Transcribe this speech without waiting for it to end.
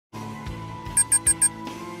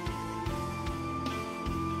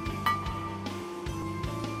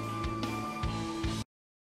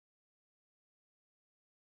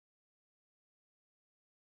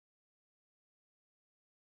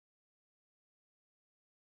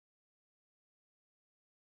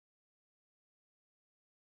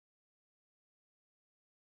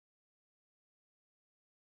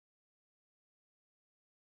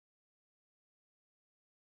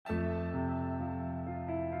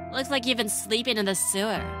Looks like you've been sleeping in the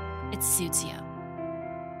sewer. It suits you.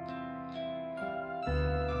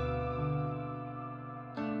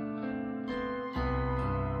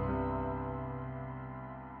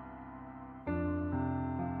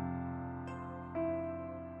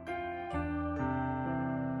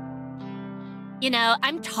 You know,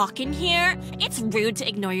 I'm talking here. It's rude to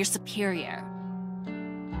ignore your superior.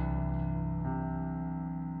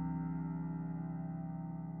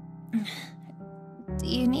 Do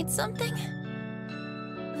you need something?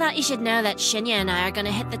 Thought you should know that Shinya and I are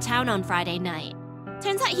gonna hit the town on Friday night.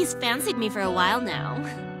 Turns out he's fancied me for a while now.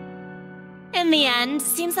 In the end,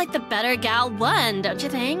 seems like the better gal won, don't you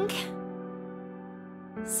think?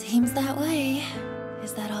 Seems that way.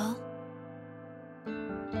 Is that all?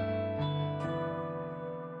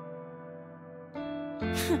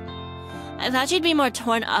 I thought you'd be more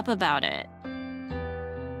torn up about it.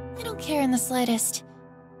 I don't care in the slightest.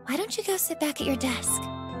 Why don't you go sit back at your desk?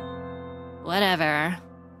 Whatever.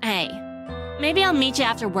 Hey, maybe I'll meet you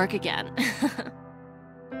after work again.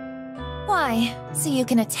 Why? So you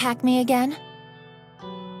can attack me again?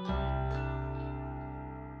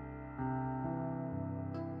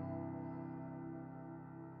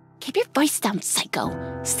 Keep your voice down,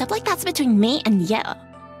 psycho. Stuff like that's between me and you.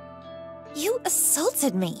 You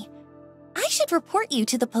assaulted me. I should report you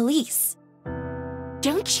to the police.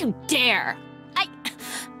 Don't you dare!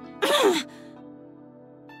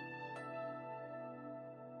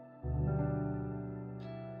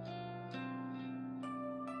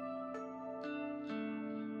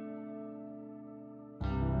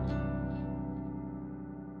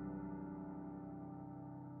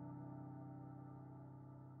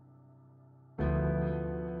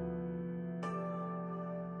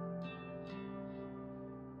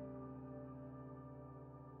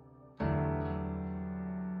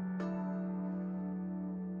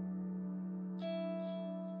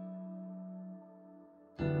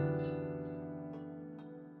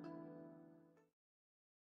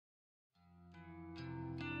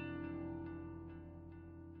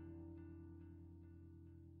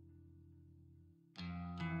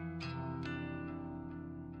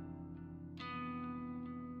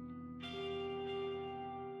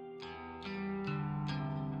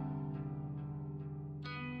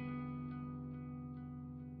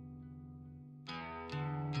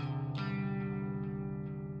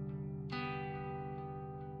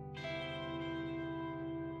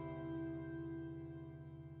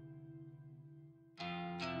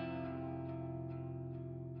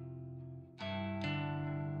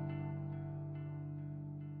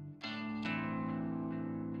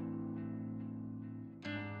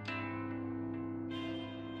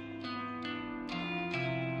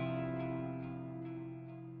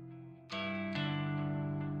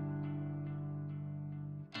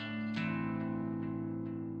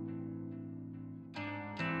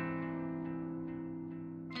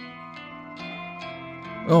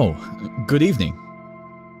 Oh, good evening.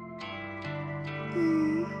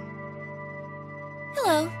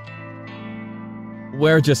 Hello.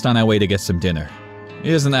 We're just on our way to get some dinner.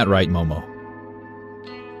 Isn't that right, Momo?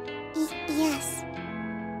 Yes.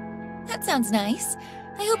 That sounds nice.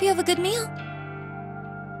 I hope you have a good meal.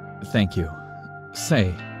 Thank you.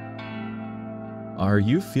 Say, are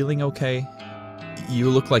you feeling okay? You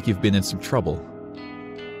look like you've been in some trouble.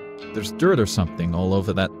 There's dirt or something all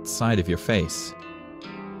over that side of your face.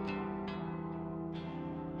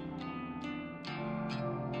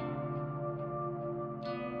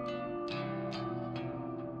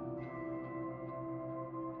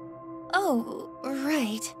 Oh,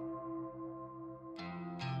 right.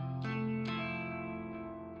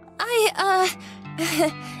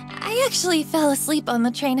 I actually fell asleep on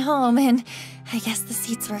the train home, and I guess the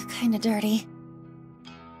seats were kinda dirty.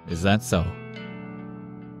 Is that so?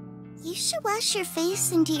 You should wash your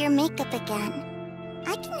face and do your makeup again.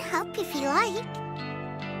 I can help if you like.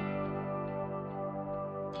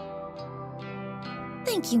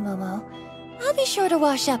 Thank you, Momo. I'll be sure to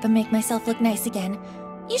wash up and make myself look nice again.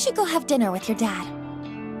 You should go have dinner with your dad.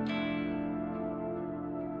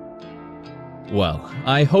 Well,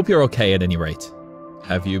 I hope you're okay at any rate.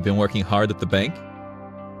 Have you been working hard at the bank?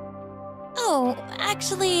 Oh,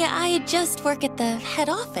 actually, I just work at the head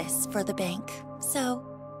office for the bank, so...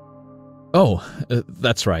 Oh,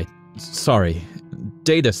 that's right. Sorry.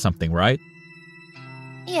 Data something, right?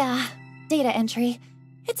 Yeah, data entry.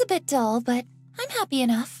 It's a bit dull, but I'm happy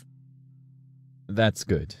enough. That's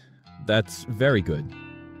good. That's very good.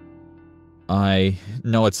 I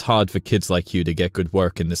know it's hard for kids like you to get good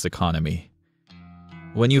work in this economy.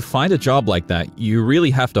 When you find a job like that, you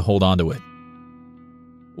really have to hold on to it.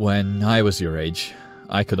 When I was your age,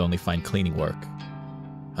 I could only find cleaning work.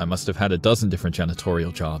 I must have had a dozen different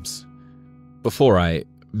janitorial jobs before I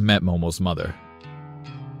met Momo's mother.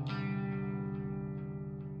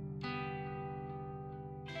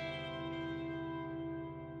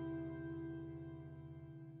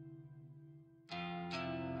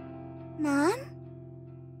 Mom?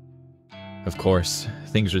 Of course,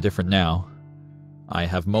 things are different now. I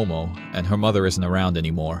have Momo, and her mother isn't around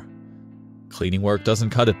anymore. Cleaning work doesn't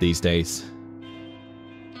cut it these days.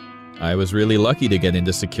 I was really lucky to get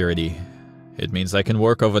into security. It means I can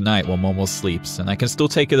work overnight while Momo sleeps, and I can still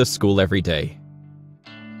take her to school every day.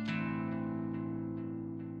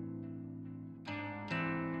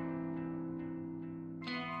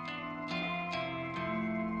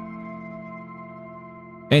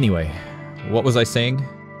 Anyway, what was I saying?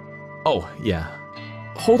 Oh, yeah.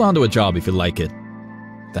 Hold on to a job if you like it.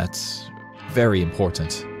 That's very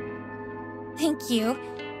important. Thank you.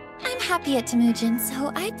 I'm happy at Temujin,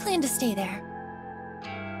 so I plan to stay there.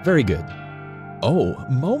 Very good. Oh,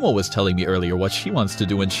 Momo was telling me earlier what she wants to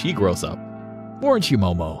do when she grows up. Weren't you,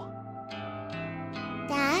 Momo?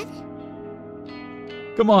 Dad?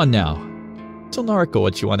 Come on now. Tell Nariko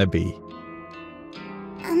what you want to be.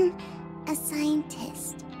 A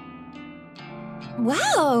scientist.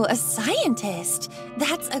 Wow, a scientist.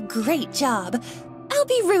 That's a great job. I'll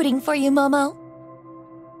be rooting for you, Momo.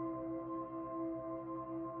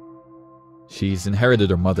 She's inherited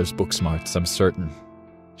her mother's book smarts, I'm certain.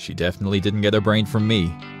 She definitely didn't get her brain from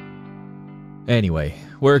me. Anyway,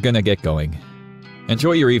 we're gonna get going.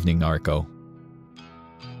 Enjoy your evening, Nariko.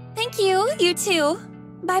 Thank you, you too.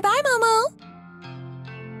 Bye-bye,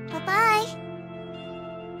 Momo. Bye-bye.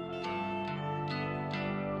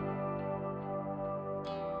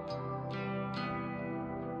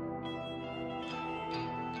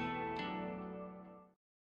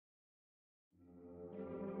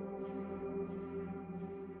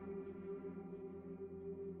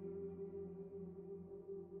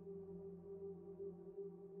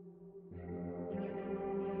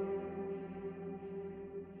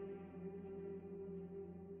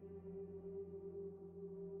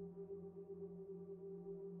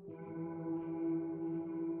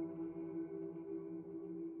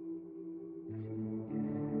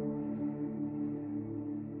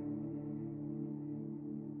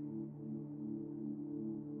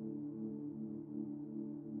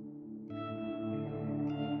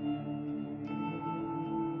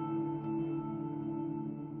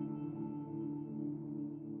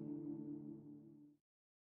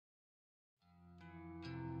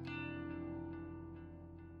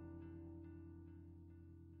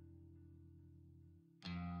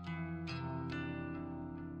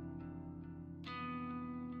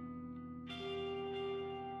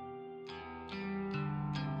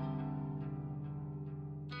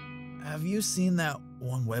 Have you seen that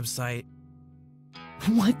one website?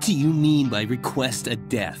 What do you mean by request a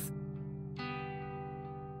death?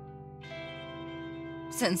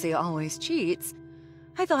 Since he always cheats,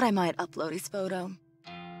 I thought I might upload his photo.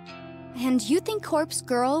 And you think Corpse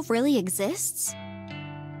Girl really exists?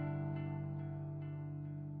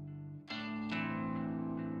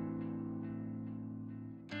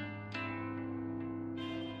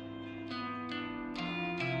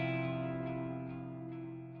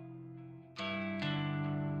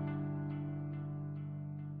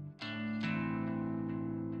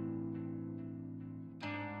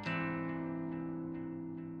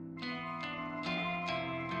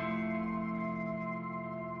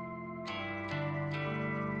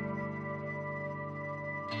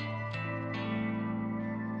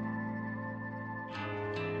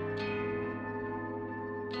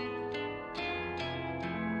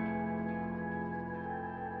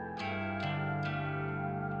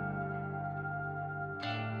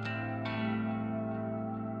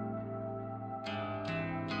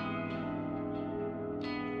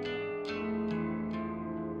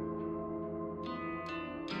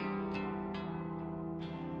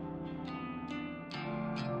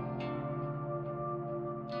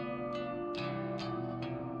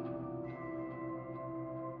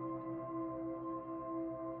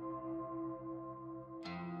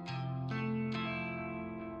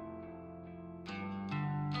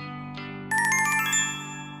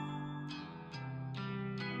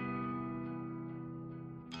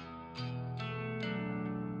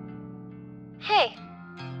 Hey.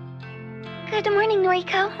 Good morning,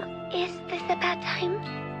 Noriko. Is this a bad time?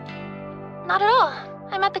 Not at all.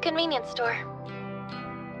 I'm at the convenience store.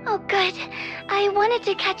 Oh, good. I wanted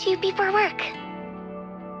to catch you before work.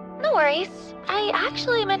 No worries. I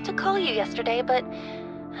actually meant to call you yesterday, but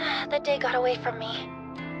the day got away from me.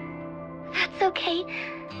 That's okay.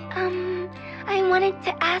 I wanted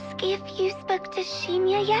to ask if you spoke to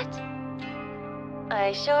Shinya yet?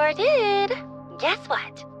 I sure did. Guess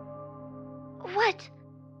what? What?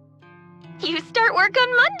 You start work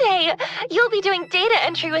on Monday! You'll be doing data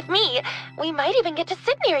entry with me. We might even get to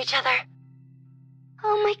sit near each other.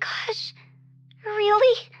 Oh my gosh.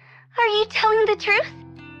 Really? Are you telling the truth?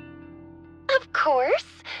 Of course.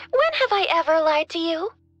 When have I ever lied to you?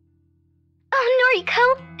 Oh, Noriko!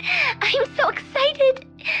 I'm so excited!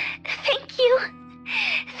 Thank you!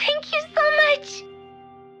 Thank you so much!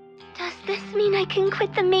 Does this mean I can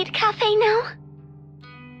quit the maid cafe now?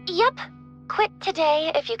 Yep. Quit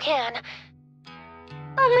today if you can.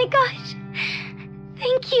 Oh my gosh!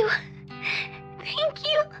 Thank you! Thank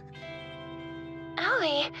you!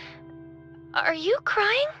 Aoi, are you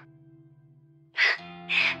crying?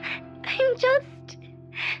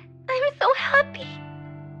 I'm so happy.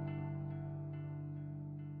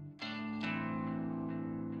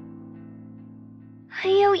 I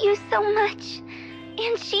owe you so much.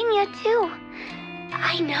 And Shinya too.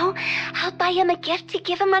 I know. I'll buy him a gift to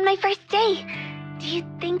give him on my first day. Do you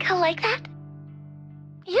think he'll like that?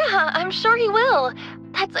 Yeah, I'm sure he will.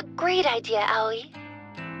 That's a great idea, Aoi.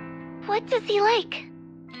 What does he like?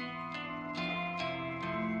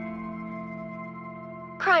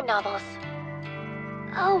 Crime novels.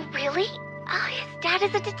 Oh, really? Oh, his dad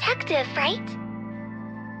is a detective, right?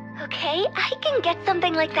 Okay, I can get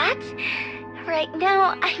something like that. Right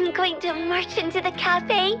now, I'm going to march into the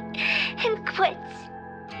cafe and quit.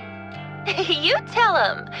 You tell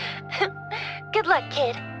him. Good luck,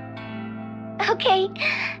 kid. Okay.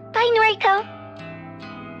 Bye, Noriko.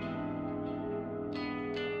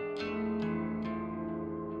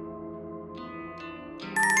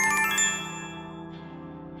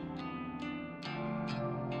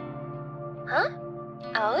 Huh?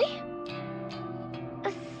 Aoi?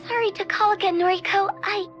 Sorry to call again, Noriko.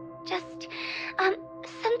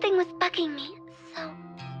 Something was bugging me, so...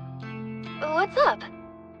 What's up?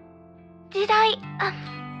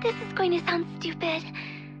 This is going to sound stupid.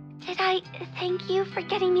 Did I thank you for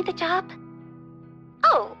getting me the job?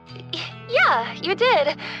 Oh, yeah, you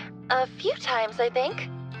did. A few times, I think.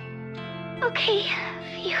 Okay,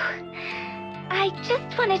 phew. I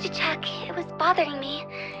just wanted to check. It was bothering me,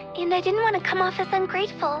 and I didn't want to come off as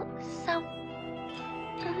ungrateful, so...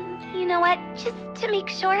 you know what? Just to make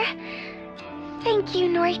sure... Thank you,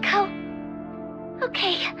 Noriko.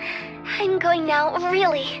 Okay, I'm going now,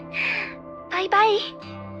 really. Bye-bye.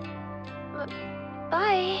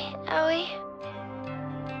 Bye, Aoi.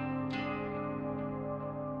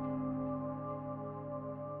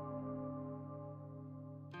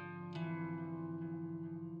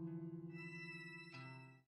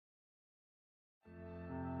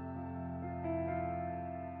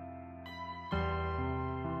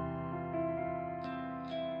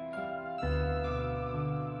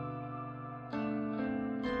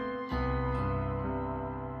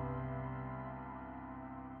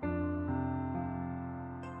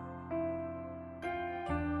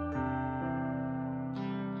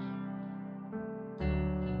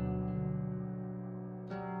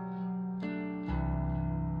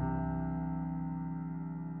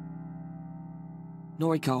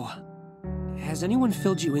 Noriko, has anyone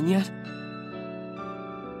filled you in yet?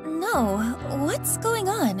 No, what's going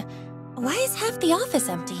on? Why is half the office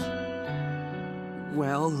empty?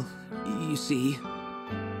 Well, you see,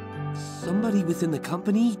 somebody within the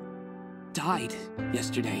company died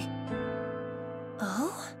yesterday.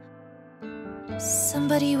 Oh?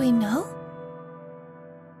 Somebody we know?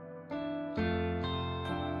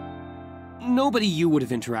 Nobody you would have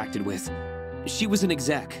interacted with. She was an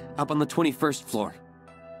exec, up on the 21st floor.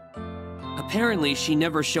 Apparently, she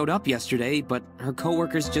never showed up yesterday, but her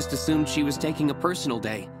coworkers just assumed she was taking a personal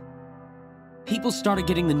day. People started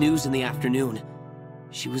getting the news in the afternoon.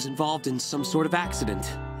 She was involved in some sort of accident,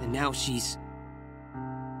 and now she's...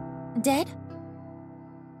 Dead?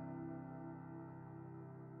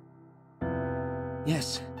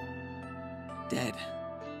 Yes. Dead.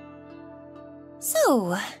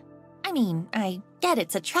 So, I get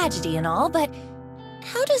it's a tragedy and all, but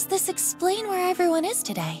how does this explain where everyone is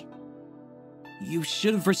today? You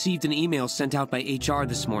should have received an email sent out by HR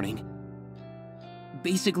this morning.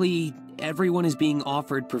 Basically, everyone is being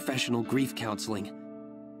offered professional grief counseling.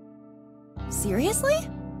 Seriously?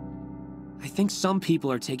 I think some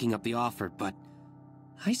people are taking up the offer, but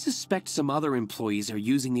I suspect some other employees are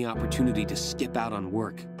using the opportunity to skip out on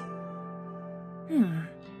work.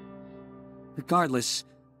 Regardless,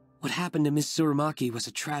 what happened to Miss Tsurumaki was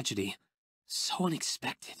a tragedy. So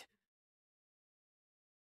unexpected.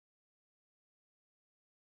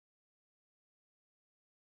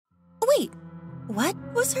 Wait, what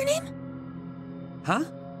was her name? Huh?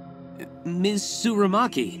 Ms.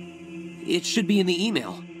 Tsuramaki. It should be in the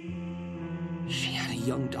email. She had a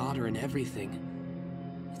young daughter and everything.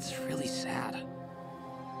 It's really sad.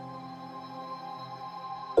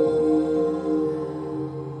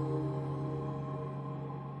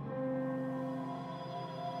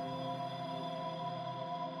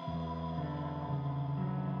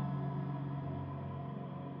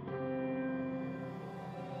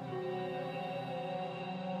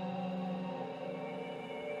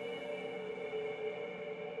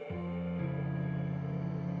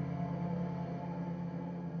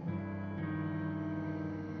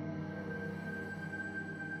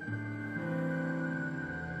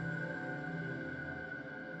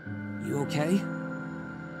 You okay?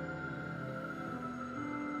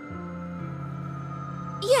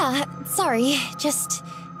 Yeah, sorry. Just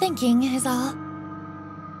thinking is all.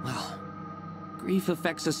 Well, grief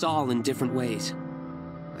affects us all in different ways,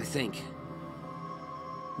 I think.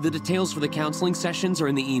 The details for the counseling sessions are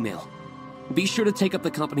in the email. Be sure to take up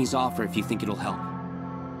the company's offer if you think it'll help.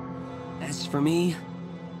 As for me,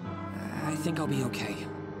 I think I'll be okay.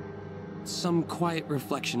 Some quiet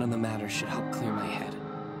reflection on the matter should help clear my head.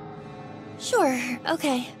 Sure,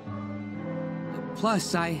 okay.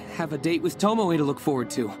 Plus, I have a date with Tomoe to look forward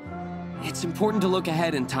to. It's important to look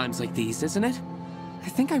ahead in times like these, isn't it? I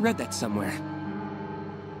think I read that somewhere.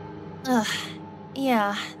 Ugh,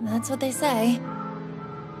 yeah, that's what they say.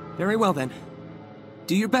 Very well then.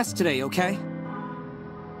 Do your best today, okay?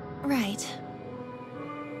 Right.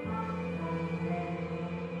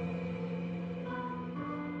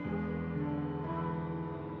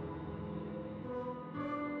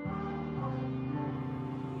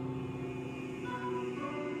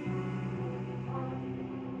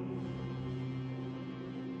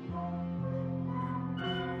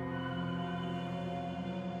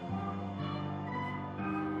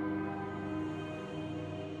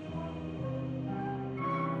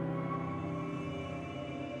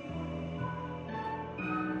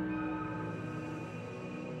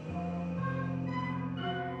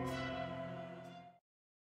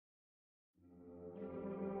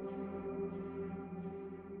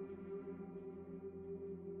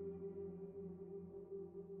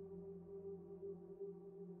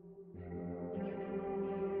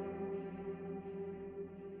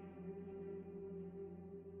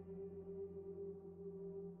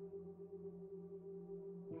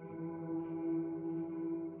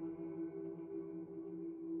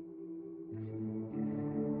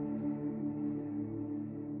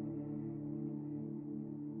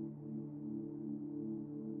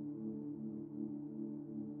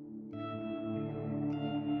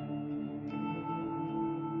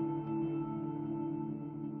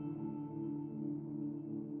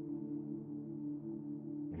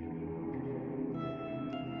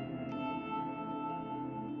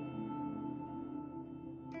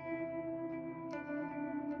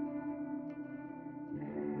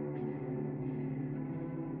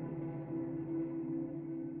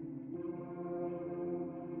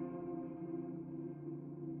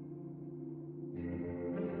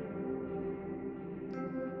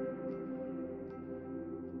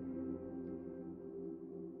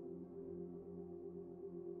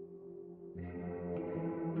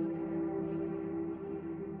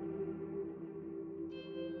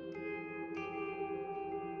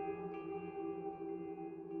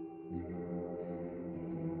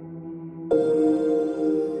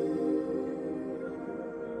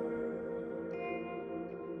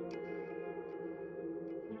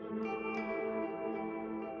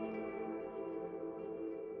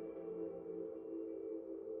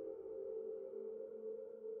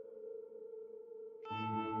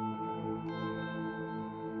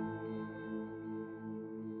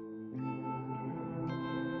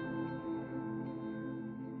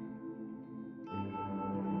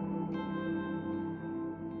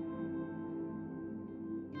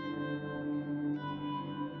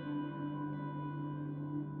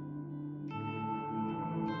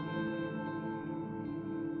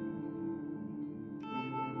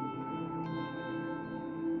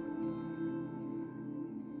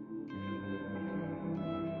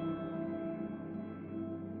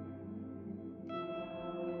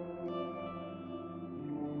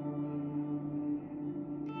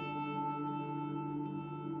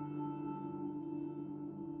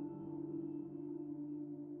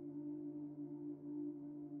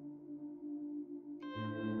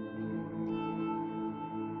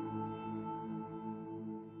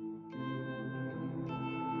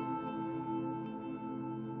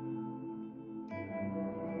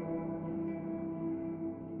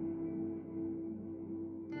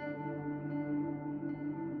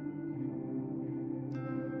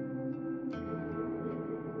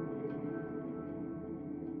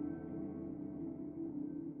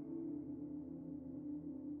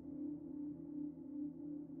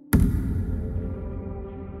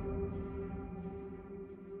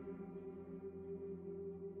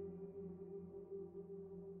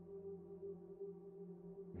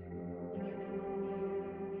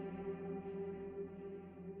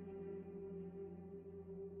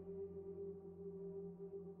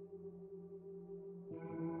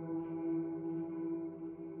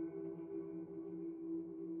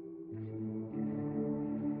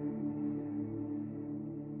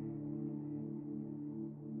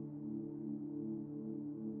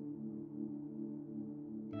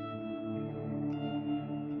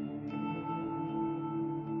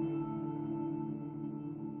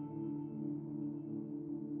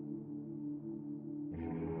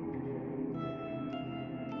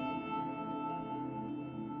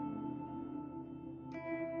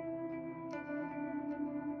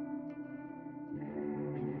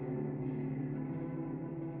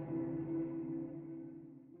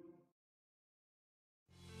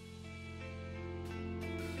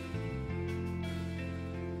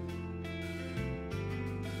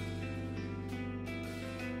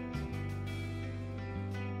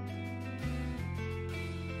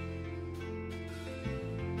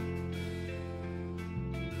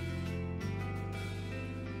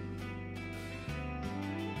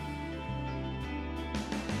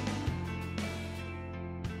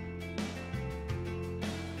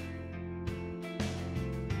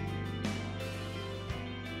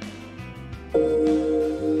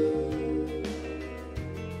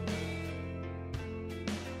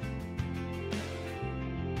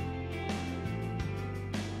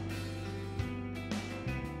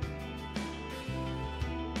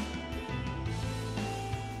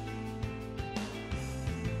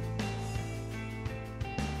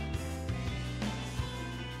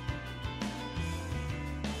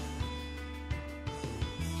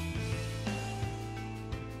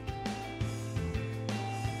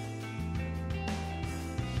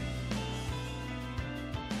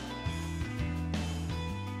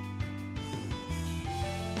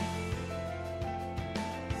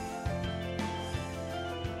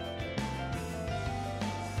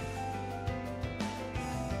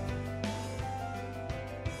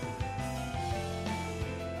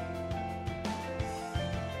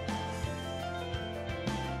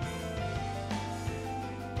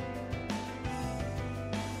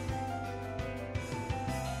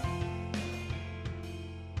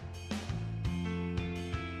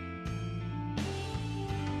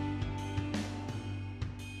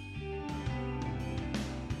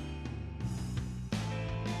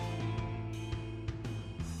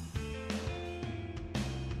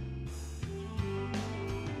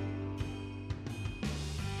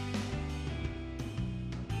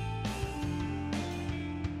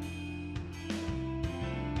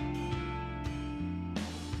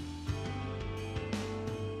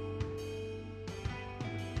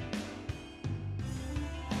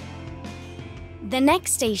 The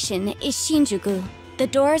next station is Shinjuku. The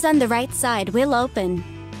doors on the right side will open.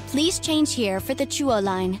 Please change here for the Chuo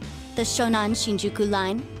line, the Shonan Shinjuku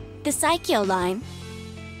line, the Saikyo line.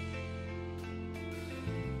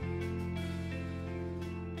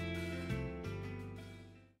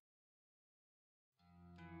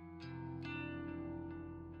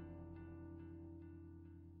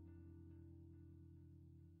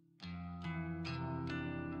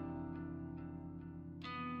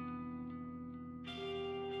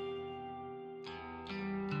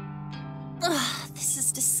 Ugh, this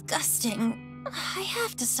is disgusting. I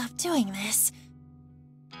have to stop doing this.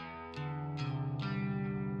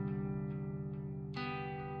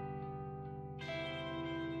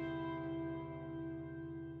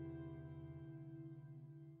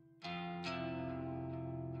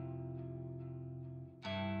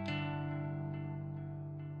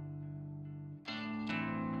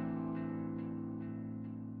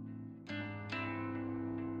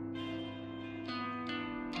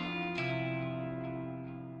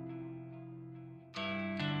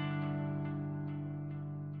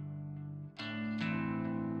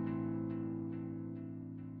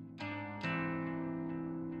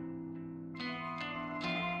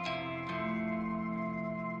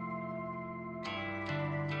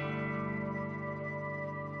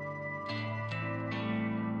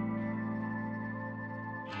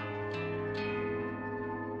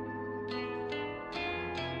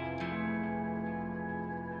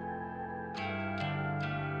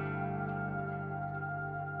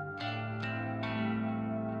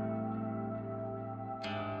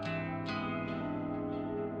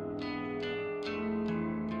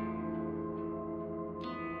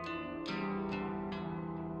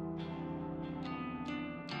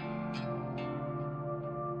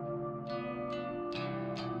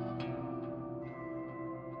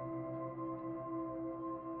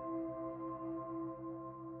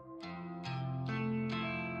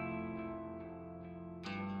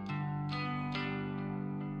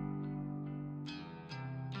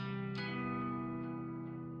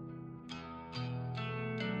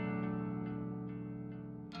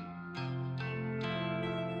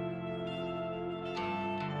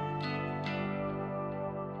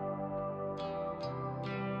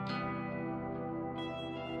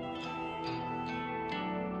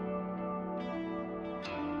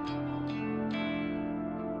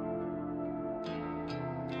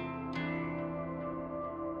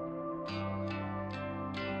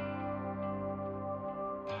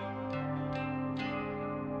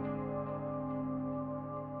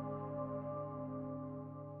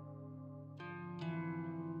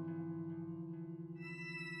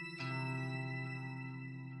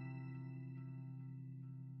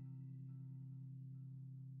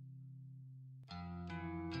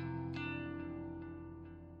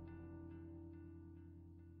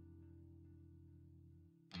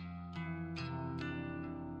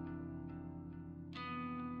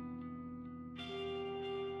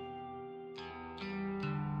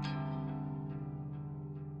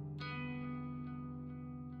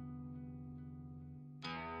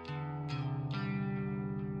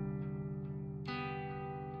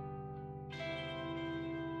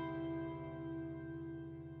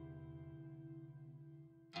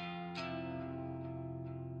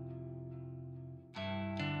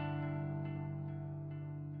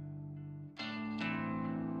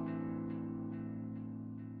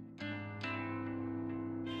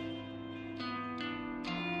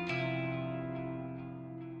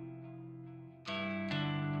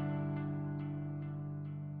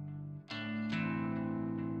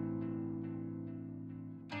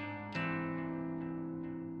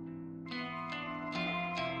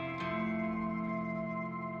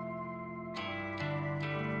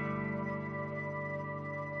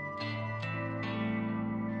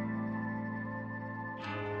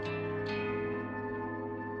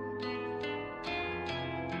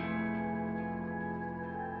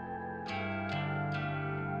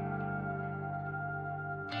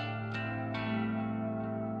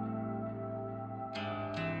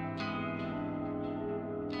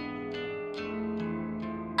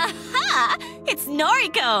 It's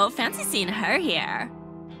Noriko! Fancy seeing her here.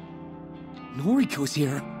 Noriko's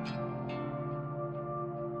here.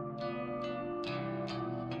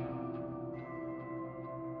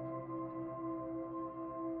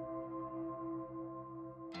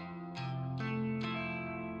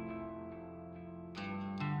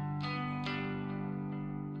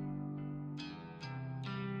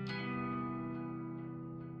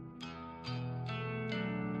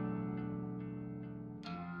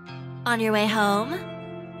 On your way home?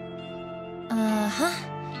 Uh-huh.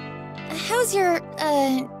 How's your,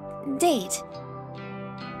 date?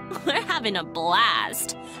 We're having a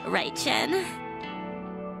blast, right, Shin?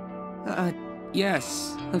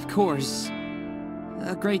 Yes, of course.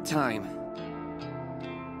 A great time.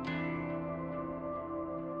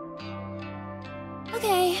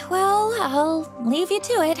 Okay, well, I'll leave you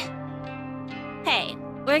to it. Hey,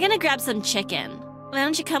 we're gonna grab some chicken. Why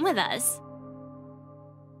don't you come with us?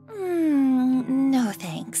 No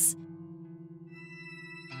thanks.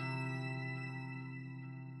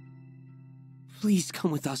 Please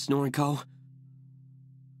come with us, Noriko.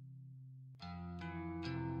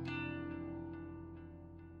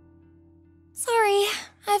 Sorry,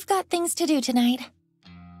 I've got things to do tonight.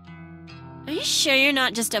 Are you sure you're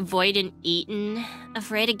not just avoiding eating?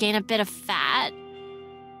 Afraid to gain a bit of fat?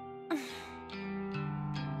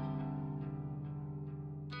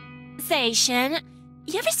 Say, Shin,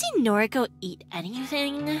 you ever seen Noriko eat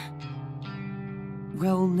anything?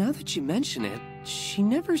 Well, now that you mention it, she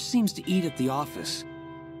never seems to eat at the office.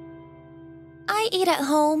 I eat at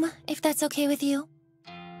home, if that's okay with you.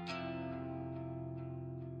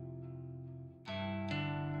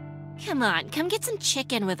 Come on, come get some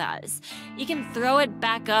chicken with us. You can throw it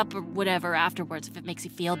back up or whatever afterwards if it makes you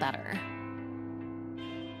feel better.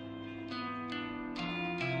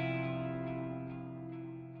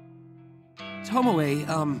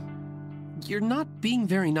 Tomoe, you're not being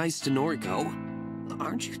very nice to Noriko.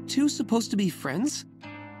 Aren't you two supposed to be friends?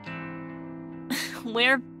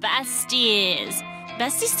 We're besties.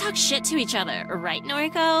 Besties talk shit to each other, right,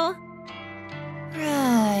 Noriko?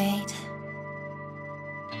 Right.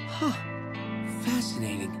 Huh.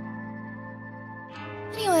 Fascinating.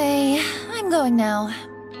 Anyway, I'm going now.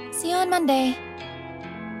 See you on Monday.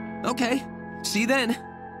 Okay. See you then.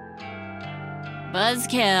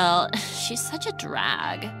 Buzzkill. She's such a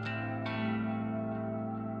drag.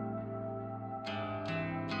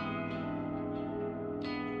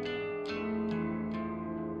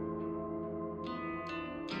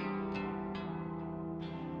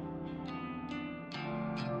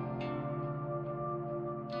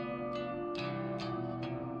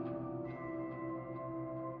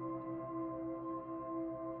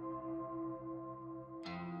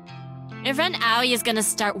 Your friend Aoi is gonna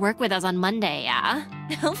start work with us on Monday, yeah?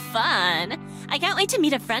 How fun! I can't wait to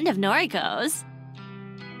meet a friend of Noriko's.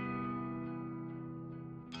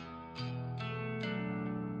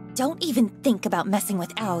 Don't even think about messing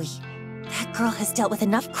with Aoi. That girl has dealt with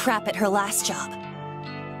enough crap at her last job.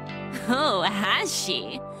 Oh, has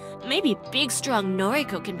she? Maybe big, strong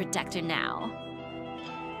Noriko can protect her now.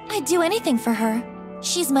 I'd do anything for her.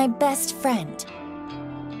 She's my best friend.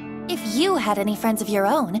 If you had any friends of your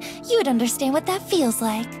own, you'd understand what that feels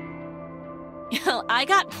like. Well, I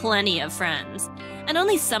got plenty of friends, and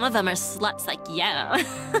only some of them are sluts like you.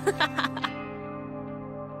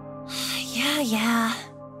 Yeah.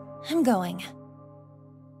 I'm going.